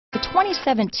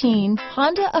2017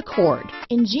 Honda Accord.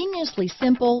 Ingeniously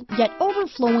simple, yet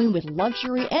overflowing with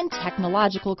luxury and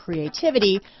technological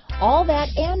creativity, all that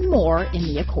and more in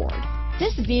the Accord.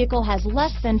 This vehicle has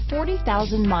less than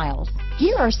 40,000 miles.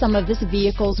 Here are some of this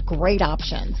vehicle's great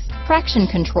options: traction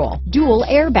control, dual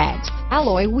airbags,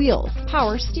 alloy wheels,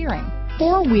 power steering,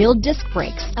 four-wheel disc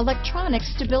brakes, electronic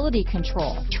stability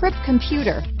control, trip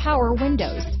computer, power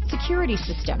windows, security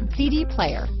system, CD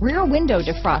player, rear window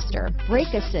defroster,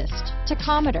 brake assist,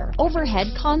 tachometer, overhead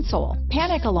console,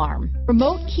 panic alarm,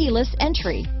 remote keyless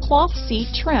entry, cloth seat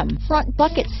trim, front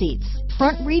bucket seats,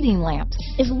 front reading lamps.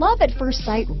 Is love at first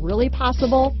sight really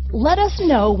possible? Let us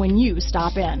know when you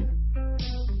stop in.